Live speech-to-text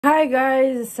Hi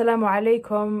guys, assalamu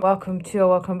alaikum,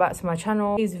 welcome back to my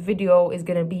channel. This video is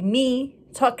gonna be me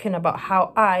talking about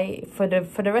how I for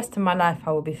the rest of my life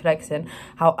I will be flexing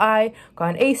how I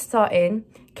got an A star in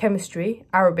chemistry,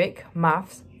 Arabic,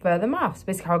 maths, further maths.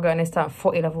 Basically how I got an A star at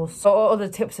 40 levels. So all the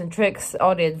tips and tricks,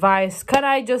 all the advice, can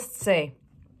I just say,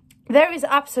 there is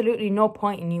absolutely no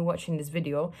point in you watching this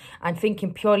video and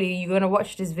thinking purely you're going to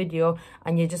watch this video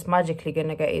and you're just magically going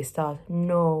to get A stars.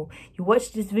 No, you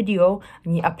watch this video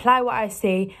and you apply what I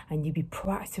say and you be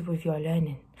proactive with your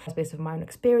learning. Based on my own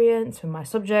experience with my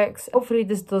subjects. Hopefully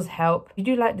this does help. If you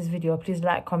do like this video, please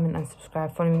like, comment and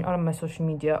subscribe. Follow me on all of my social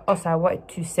media. Also, I wanted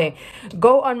to say,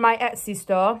 go on my Etsy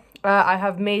store. I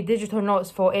have made digital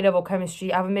notes for A-level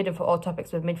chemistry. I haven't made it for all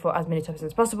topics, but I've made for as many topics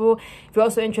as possible. If you're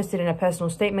also interested in a personal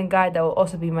statement guide, that will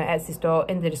also be my Etsy store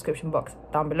in the description box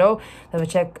down below. Have a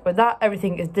check with that.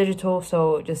 Everything is digital,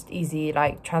 so just easy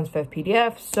like transfer of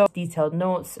PDF. So detailed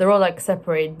notes. They're all like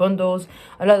separated bundles.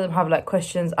 A lot of them have like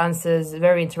questions, answers,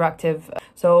 very interactive.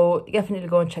 So definitely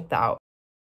go and check that out.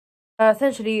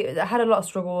 Essentially, I had a lot of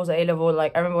struggles at A-level.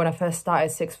 Like, I remember when I first started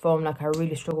sixth form, like, I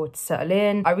really struggled to settle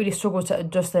in. I really struggled to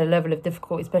adjust the level of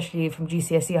difficulty, especially from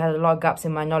GCSE. I had a lot of gaps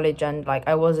in my knowledge and, like,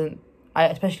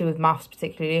 especially with maths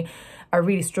particularly, I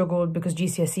really struggled because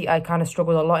GCSE, I kind of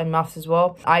struggled a lot in maths as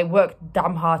well. I worked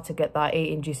damn hard to get that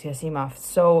 8 in GCSE maths.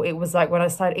 So it was like when I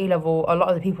started A-level, a lot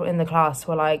of the people in the class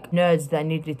were like nerds that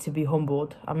needed to be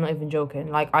humbled. I'm not even joking.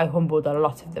 Like, I humbled a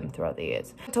lot of them throughout the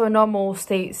years. To a normal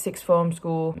state sixth form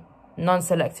school,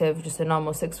 non-selective, just a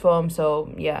normal sixth form.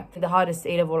 So yeah, the hardest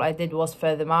A-level I did was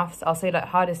further maths. I'll say like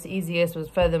hardest, easiest was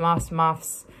further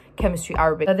maths, chemistry,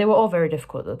 Arabic. They were all very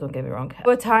difficult though, don't get me wrong.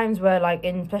 There were times where like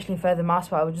especially in further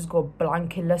maths where I would just go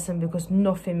blank in lesson because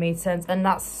nothing made sense, and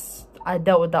I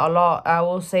dealt with that a lot. I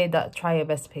will say that try your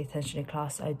best to pay attention in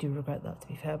class. I do regret that, to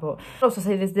be fair, but I'll also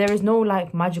say this, there is no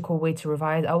like magical way to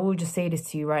revise. I will just say this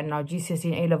to you right now. GCSE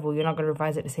and A-level, you're not going to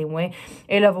revise it the same way.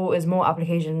 A-level is more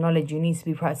application knowledge. You need to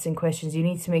be practicing questions. You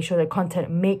need to make sure the content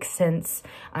makes sense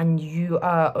and you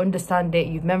understand it,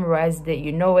 you've memorized it,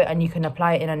 you know it, and you can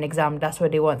apply it in an exam. That's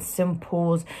what they want.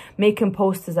 Simples. Making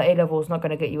posters at A-level is not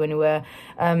going to get you anywhere.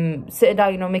 Sitting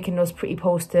down, you know, making those pretty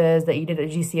posters that you did at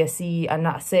GCSE and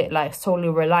that's it. Like, solely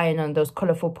relying on those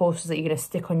colorful posters that you're going to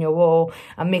stick on your wall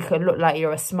and make it look like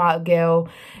you're a smart girl,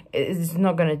 it's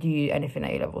not going to do you anything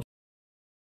at A-levels.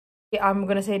 I'm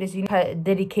going to say this, you need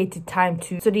dedicated time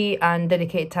to study and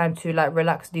dedicated time to like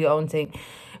relax, do your own thing.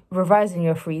 Revise in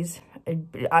your freeze.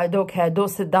 I don't care. Don't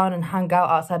sit down and hang out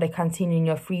outside the canteen in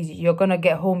your freeze. You're going to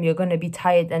get home, you're going to be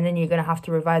tired, and then you're going to have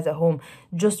to revise at home.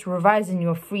 Just revise in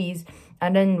your freeze,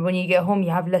 and then when you get home,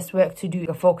 you have less work to do. You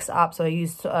can focus app. So I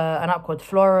use an app called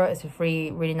Flora. It's a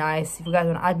free, really nice. If you guys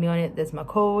want to add me on it, there's my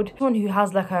code. Someone who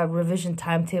has like a revision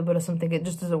timetable or something, it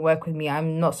just doesn't work with me.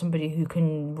 I'm not somebody who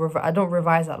can I don't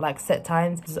revise at like set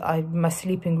times. My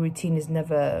sleeping routine is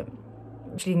never...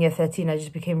 Actually in year 13 I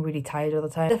just became really tired all the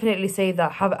time. Definitely say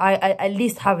that I at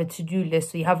least have a to-do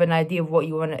list so you have an idea of what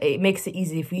you want to. It makes it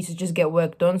easy for you to just get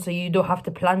work done, so you don't have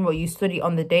to plan what you study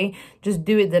on the day. Just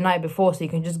do it the night before so you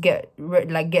can just get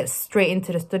straight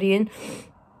into the studying.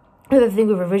 Another thing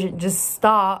with revision, just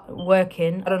start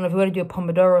working. I don't know if you want to do a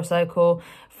Pomodoro cycle.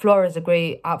 Flora is a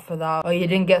great app for that. Or you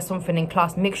didn't get something in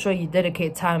class, make sure you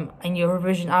dedicate time in your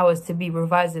revision hours to be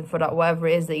revising for that, whatever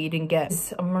it is that you didn't get.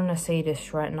 I'm gonna say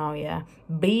this right now, yeah.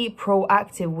 Be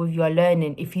proactive with your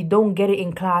learning. If you don't get it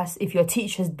in class, if your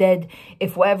teacher's dead,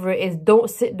 if whatever it is, don't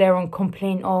sit there and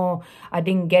complain, oh, I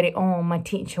didn't get it, oh, my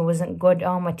teacher wasn't good,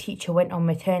 oh, my teacher went on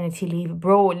maternity leave.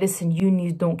 Bro, listen,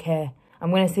 unis don't care. I'm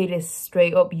going to say this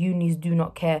straight up, unis do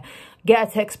not care. Get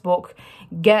a textbook,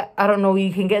 I don't know,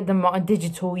 you can get them on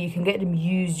digital, you can get them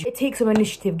used. Take some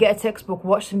initiative, get a textbook,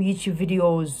 watch some YouTube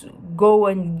videos, go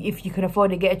and, if you can afford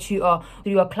to, get a tutor,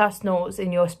 do your class notes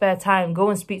in your spare time,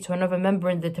 go and speak to another member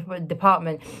in the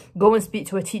department, go and speak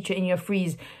to a teacher in your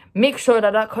freeze. Make sure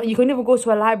that you can even go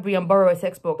to a library and borrow a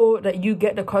textbook so that you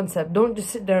get the concept. Don't just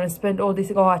sit there and spend all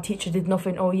this, oh, our teacher did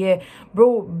nothing, oh yeah.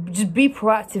 Bro, just be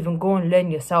proactive and go and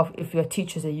learn yourself if your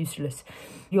teachers are useless.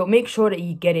 Yo, make sure that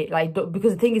you get it, like,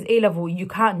 because the thing is, A-level, you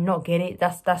can't not get it.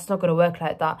 That's not gonna work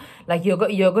like that. Like, you're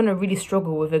gonna really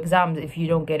struggle with exams if you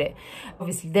don't get it.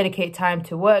 Obviously, dedicate time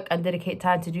to work and dedicate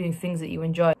time to doing things that you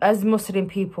enjoy. As Muslim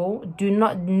people, do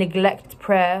not neglect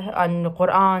prayer and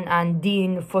Quran and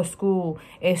Deen for school.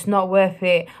 It's not worth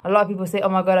it. A lot of people say, oh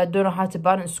my God, I don't know how to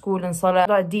balance school and salah. It's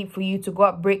not deep for you to go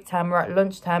at break time or at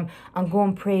lunchtime and go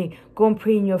and pray. Go and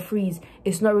pray in your freeze.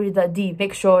 It's not really that deep.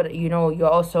 Make sure that, you know, you're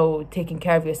also taking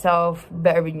care of yourself,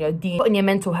 better in your deen. Putting your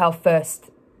mental health first.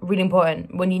 Really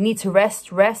important. When you need to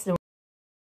rest, rest.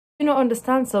 you not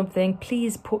understand something,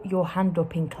 please put your hand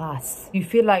up in class. You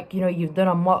feel like, you know, you've done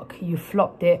a mock, you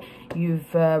flopped it,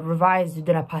 you've revised, you've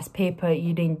done a past paper,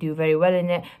 you didn't do very well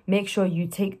in it, make sure you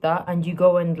take that and you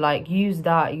go and like use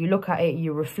that, you look at it,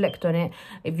 you reflect on it.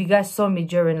 If you guys saw me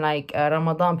during like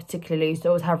Ramadan particularly, I used to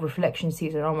always have reflection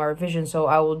season on my revision. So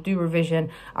I will do revision,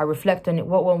 I reflect on it,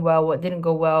 what went well, what didn't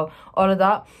go well, all of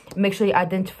that. Make sure you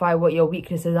identify what your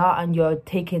weaknesses are and you're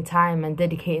taking time and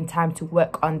dedicating time to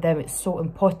work on them. It's so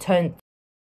important.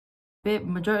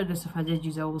 Majority of the stuff I did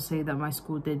use, I will say that my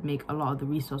school did make a lot of the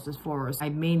resources for us. I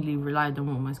mainly relied on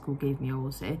what my school gave me, I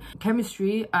will say.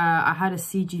 Chemistry, I had a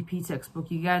CGP textbook.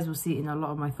 You guys will see it in a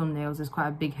lot of my thumbnails. It's quite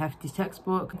a big hefty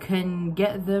textbook. You can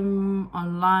get them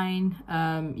online.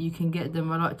 You can get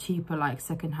them a lot cheaper, like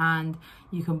secondhand.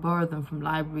 You can borrow them from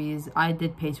libraries. I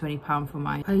did pay £20 for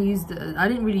mine. I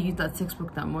didn't really use that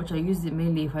textbook that much. I used it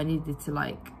mainly if I needed to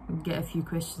like get a few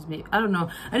questions, maybe. I don't know,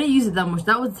 I didn't use it that much.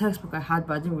 That was the textbook I had,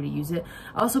 but I didn't really use it.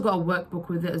 I also got a workbook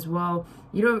with it as well.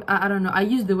 You know, I don't know, I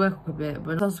used the workbook a bit,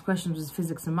 but also questions was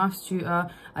physics and maths tutor.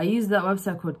 I used that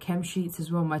website called Chem Sheets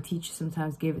as well. My teacher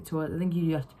sometimes gave it to us. I think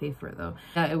you have to pay for it though.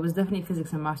 Yeah, it was definitely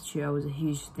physics and maths tutor. It was a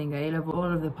huge thing at A-level.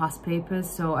 All of the past papers,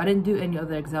 so I didn't do any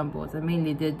other exam boards. I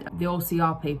mainly did the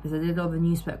OCR papers. I did all the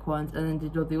new spec ones and then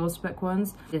did all the old spec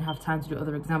ones. Didn't have time to do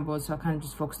other exam boards, so I kind of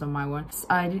just focused on my one.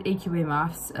 I did AQA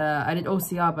maths. I did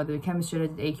OCR, by the way, chemistry. I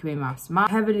did AQA maths.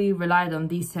 Math heavily relied on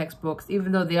these textbooks,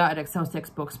 even though they are Excel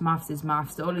textbooks. Maths is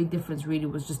maths. The only difference really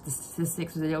was just the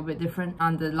statistics was a little bit different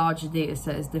and the larger data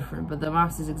set is different, but the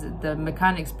maths is the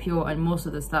mechanics pure and most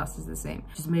of the stats is the same.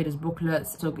 Just made us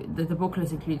booklets, so the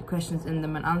booklets include questions in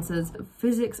them and answers.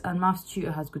 Physics and maths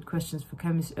tutor has good questions for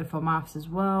chemistry, for maths as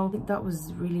well. I think that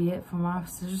was really it for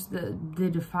maths. Just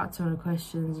did a factorial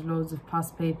questions, loads of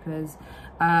past papers.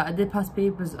 I did past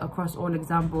papers across all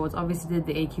exam boards. Obviously did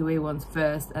the AQA ones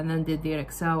first and then did the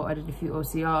Excel. I did a few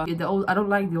OCR. I don't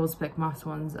like the old spec maths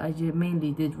ones. I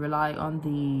mainly did rely on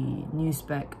the new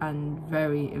spec and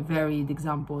very varied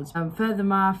exam boards. Further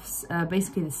maths,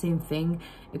 basically the same thing,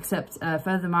 except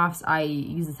further maths I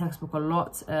use the textbook a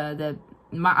lot.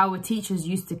 Our teachers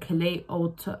used to collate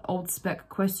old spec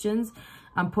questions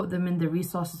and put them in the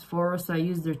resources for us, so I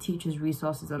use their teachers'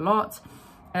 resources a lot.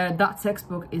 That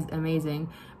textbook is amazing,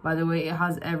 by the way. It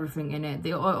has everything in it.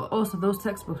 They also, those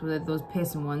textbooks, those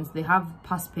Pearson ones, they have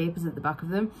past papers at the back of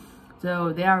them,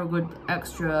 so they are a good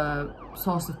extra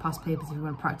source of past papers if you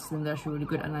want to practice them. They're actually really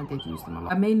good and I did use them a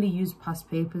lot. I mainly use past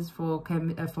papers for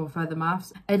further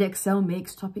maths. Excel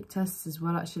makes topic tests as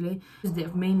well actually. I used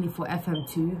it mainly for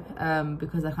FM2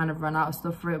 because I kind of ran out of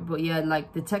stuff for it, but yeah,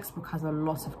 like the textbook has a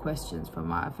lot of questions for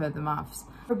my further maths.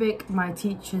 Arabic, my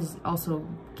teachers also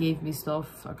gave me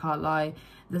stuff, I can't lie.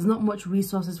 There's not much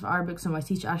resources for Arabic, so my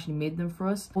teacher actually made them for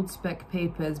us. Old spec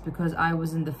papers, because I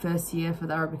was in the first year for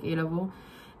the Arabic A-level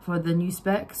for the new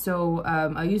spec, so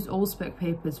I used old spec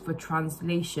papers for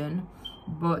translation,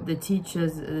 but the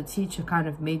teacher kind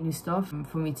of made new stuff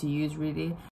for me to use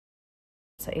really.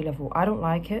 At A-level, I don't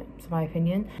like it, it's my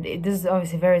opinion. This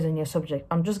obviously varies on your subject.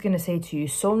 I'm just gonna say to you,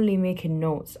 solely making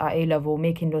notes at A-level,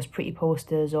 making those pretty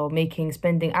posters or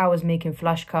spending hours making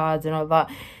flashcards and all that,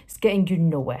 it's getting you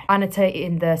nowhere.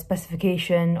 Annotating the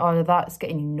specification, all of that, it's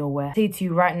getting you nowhere. I say to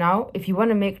you right now, if you want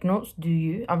to make notes, do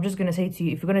you. I'm just gonna say to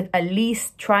you, if you're gonna at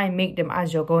least try and make them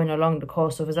as you're going along the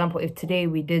course. So for example, if today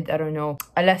we did, I don't know,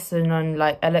 a lesson on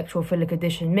like electrophilic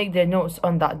addition, make the notes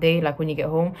on that day, like when you get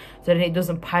home, so then it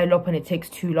doesn't pile up and it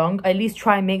takes too long. At least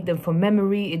try and make them from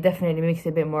memory. It definitely makes it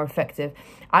a bit more effective.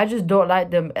 I just don't like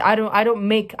them.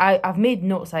 I've made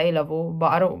notes at A-level, but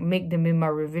I don't make them in my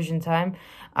revision time.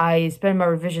 I spend my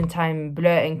revision time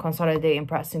blurting, consolidating,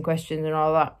 practicing questions and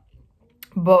all that.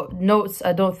 But notes,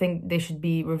 I don't think they should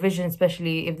be revision,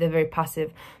 especially if they're very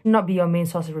passive. Not be your main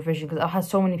source of revision, because I've had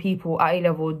so many people at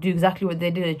A-level do exactly what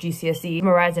they did at GCSE.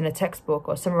 Summarising a textbook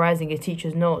or summarising a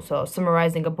teacher's notes or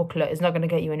summarising a booklet is not going to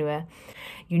get you anywhere.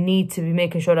 You need to be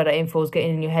making sure that the info is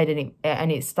getting in your head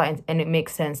and it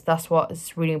makes sense. That's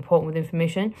what's really important with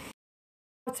information.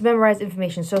 To memorize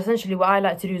information, so essentially what I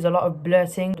like to do is a lot of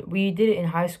blurting. We did it in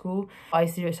high school. I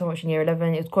used to do it so much in year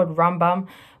 11. It's called Rambam,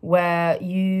 where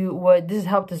this has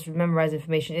helped us memorize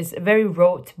information. It's very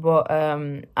rote, but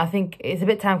I think it's a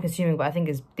bit time consuming, but I think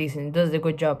it's decent. It does a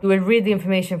good job. You would read the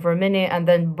information for a minute and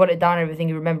then bullet down everything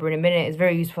you remember in a minute. It's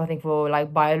very useful, I think, for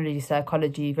like biology,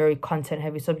 psychology, very content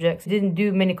heavy subjects. Didn't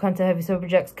do many content heavy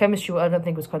subjects. Chemistry, I don't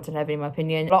think was content heavy in my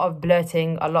opinion. A lot of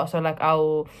blurting, a lot, so like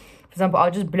I'll For example,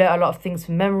 I'll just blurt a lot of things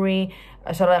from memory.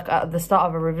 So like at the start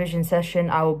of a revision session,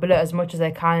 I will blurt as much as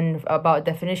I can about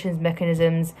definitions,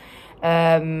 mechanisms,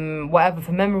 whatever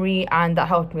for memory, and that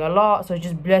helped me a lot. So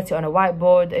just blurt it on a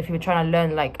whiteboard. If you're trying to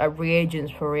learn like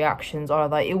reagents for reactions, all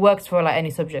of that, it works for like any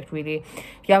subject really.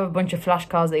 If you have a bunch of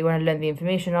flashcards that you want to learn the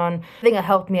information on, the thing that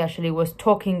helped me actually was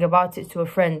talking about it to a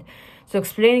friend. So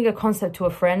explaining a concept to a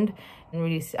friend. And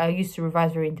really, I used to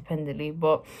revise very independently,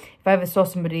 but if I ever saw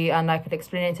somebody and I could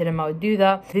explain it to them, I would do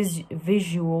that.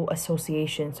 Visual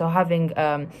association. So having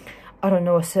I don't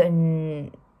know, a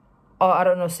certain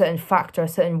fact or a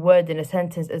certain word in a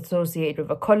sentence associated with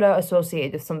a color,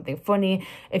 associated with something funny.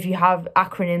 If you have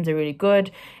acronyms, are really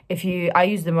good. I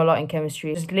use them a lot in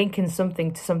chemistry. Just linking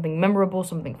something to something memorable,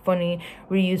 something funny,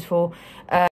 really useful.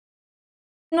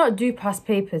 Not do past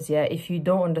papers yet if you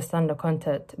don't understand the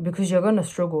content, because you're gonna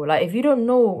struggle. Like if you don't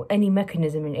know any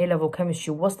mechanism in A-level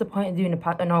chemistry, what's the point of doing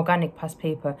an organic past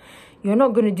paper? You're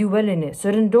not gonna do well in it.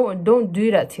 So then don't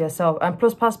do that to yourself. And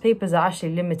plus, past papers are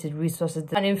actually limited resources,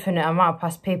 an infinite amount of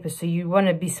past papers, so you want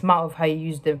to be smart of how you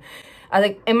use them.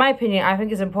 In my opinion, I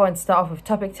think it's important to start off with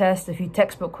topic tests, a few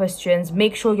textbook questions.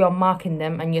 Make sure you're marking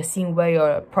them and you're seeing where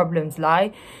your problems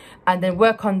lie, and then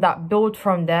work on that, build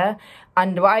from there.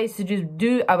 And what I used to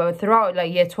do throughout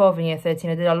like year 12 and year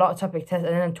 13, I did a lot of topic tests,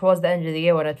 and then towards the end of the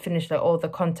year when I'd finished like all the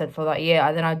content for that year,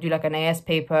 and then I'd do like an AS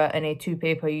paper, an A2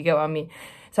 paper, you get what I mean?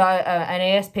 So an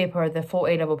AS paper are the 4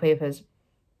 A-level papers.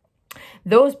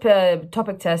 Those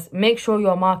topic tests, make sure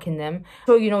you're marking them,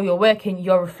 so you know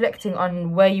you're reflecting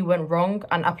on where you went wrong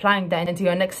and applying that into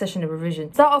your next session of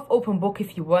revision. Start off open book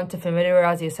if you want to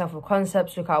familiarize yourself with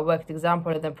concepts, look at a worked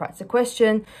example and then practice a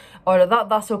question. All of that,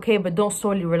 that's okay, but don't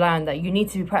solely rely on that. You need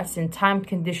to be practicing timed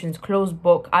conditions, closed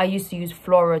book. I used to use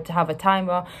Flora to have a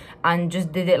timer and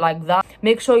just did it like that.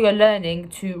 Make sure you're learning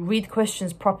to read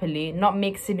questions properly, not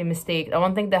make silly mistakes. And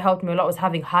one thing that helped me a lot was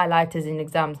having highlighters in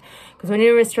exams, because when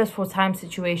you're in a stressful time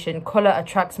situation, color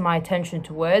attracts my attention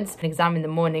to words. An exam in the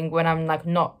morning when I'm like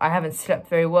I haven't slept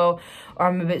very well, or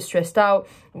I'm a bit stressed out,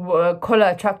 color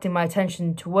attracting my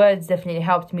attention to words definitely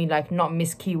helped me like not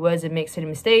miss keywords and make silly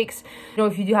mistakes. You know,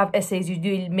 if you do have essays, you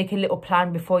do make a little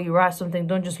plan before you write something.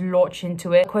 Don't just launch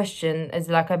into it. Question is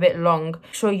like a bit long.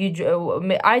 Sure, you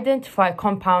identify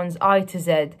compounds I to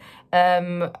Z.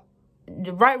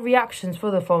 Write reactions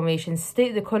for the formation,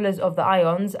 state the colors of the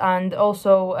ions, and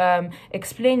also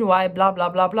explain why blah blah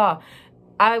blah blah.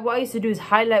 What I used to do is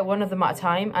highlight one of them at a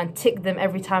time and tick them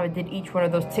every time I did each one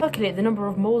of those. Calculate the number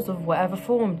of moles of whatever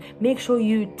formed. Make sure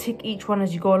you tick each one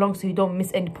as you go along so you don't miss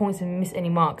any points and miss any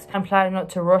marks. I'm planning not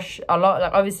to rush a lot.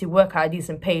 Like obviously work at a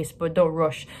decent pace, but don't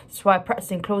rush. That's why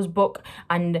practicing closed book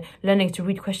and learning to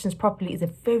read questions properly is a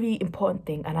very important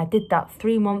thing. And I did that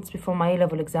 3 months before my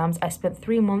A-level exams. I spent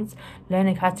 3 months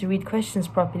learning how to read questions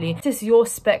properly. This is your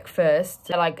spec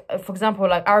first. Like for example,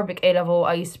 like Arabic A-level,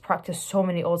 I used to practice so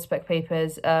many old spec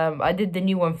papers. I did the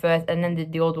new one first and then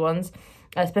did the old ones,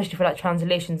 especially for like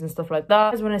translations and stuff like that.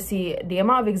 I just want to see the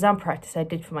amount of exam practice I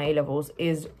did for my A-levels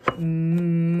is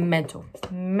mental.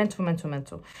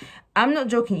 I'm not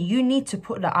joking. You need to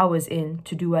put the hours in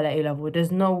to do well at A-level.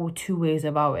 There's no two ways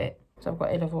about it. So I've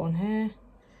got A-level on here,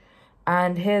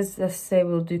 and here's, let's say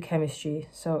we'll do chemistry.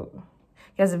 So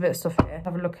here's a bit of stuff here.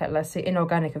 Have a look at, let's say,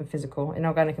 inorganic and physical.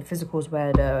 Inorganic and physical is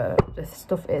where the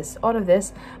stuff is. All of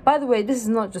this. By the way, this is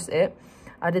not just it.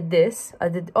 I did this. I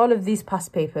did all of these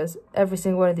past papers. Every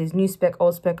single one of these. New spec,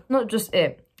 old spec. Not just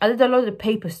it. I did a lot of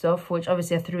paper stuff, which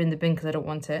obviously I threw in the bin because I don't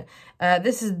want it.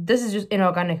 This is just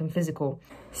inorganic and physical.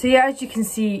 So yeah, as you can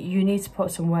see, you need to put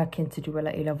some work in to do well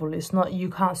at A-level. It's not, you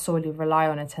can't solely rely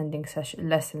on attending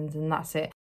lessons and that's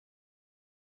it.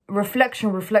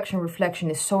 Reflection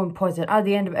is so important. At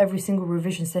the end of every single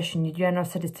revision session, I know I've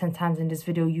said this 10 times in this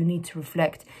video, you need to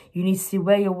reflect. You need to see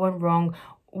where you went wrong,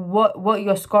 what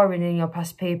you're scoring in your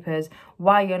past papers,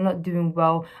 why you're not doing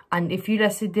well. And if you,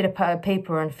 let's say, did a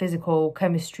paper on physical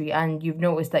chemistry and you've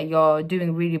noticed that you're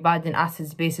doing really bad in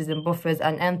acids, bases and buffers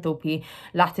and enthalpy,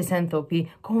 lattice enthalpy,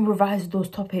 go and revise those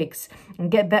topics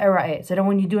and get better at it. So then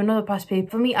when you do another past paper,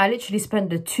 for me, I literally spent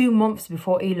the 2 months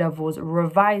before A-levels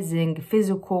revising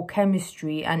physical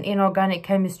chemistry and inorganic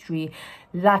chemistry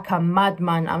like a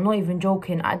madman. I'm not even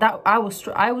joking. I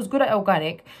was good at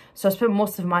organic, so I spent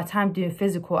most of my time doing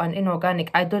physical and inorganic.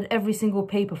 I did every single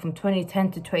paper from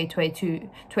 2010 to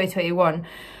 2021,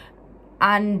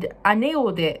 and I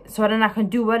nailed it, so then I can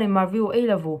do well in my real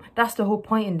A-level. That's the whole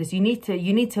point in this. You need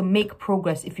to make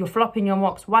progress. If you're flopping your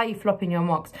mocks, why are you flopping your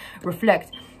mocks?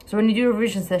 Reflect. So when you do a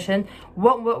revision session,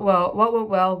 what went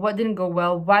well, what didn't go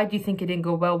well, why do you think it didn't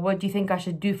go well, what do you think I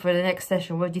should do for the next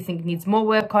session, what do you think needs more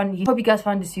work on. Hope you guys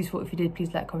found this useful. If you did,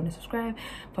 please like, comment and subscribe.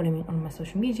 Follow me on my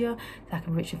social media so I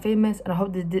can be rich and famous. And I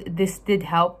hope that this did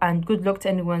help, and good luck to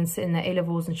anyone sitting their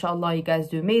A-levels. Inshallah, you guys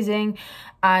do amazing.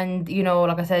 And you know,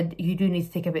 like I said, you do need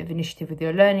to take a bit of initiative with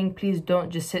your learning. Please don't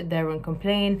just sit there and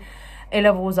complain.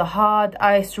 A-levels are hard.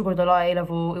 I struggled a lot at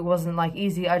A-level. It wasn't like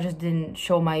easy. I just didn't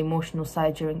show my emotional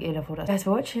side during A-level. Thanks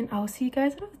for watching. I will see you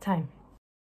guys another time.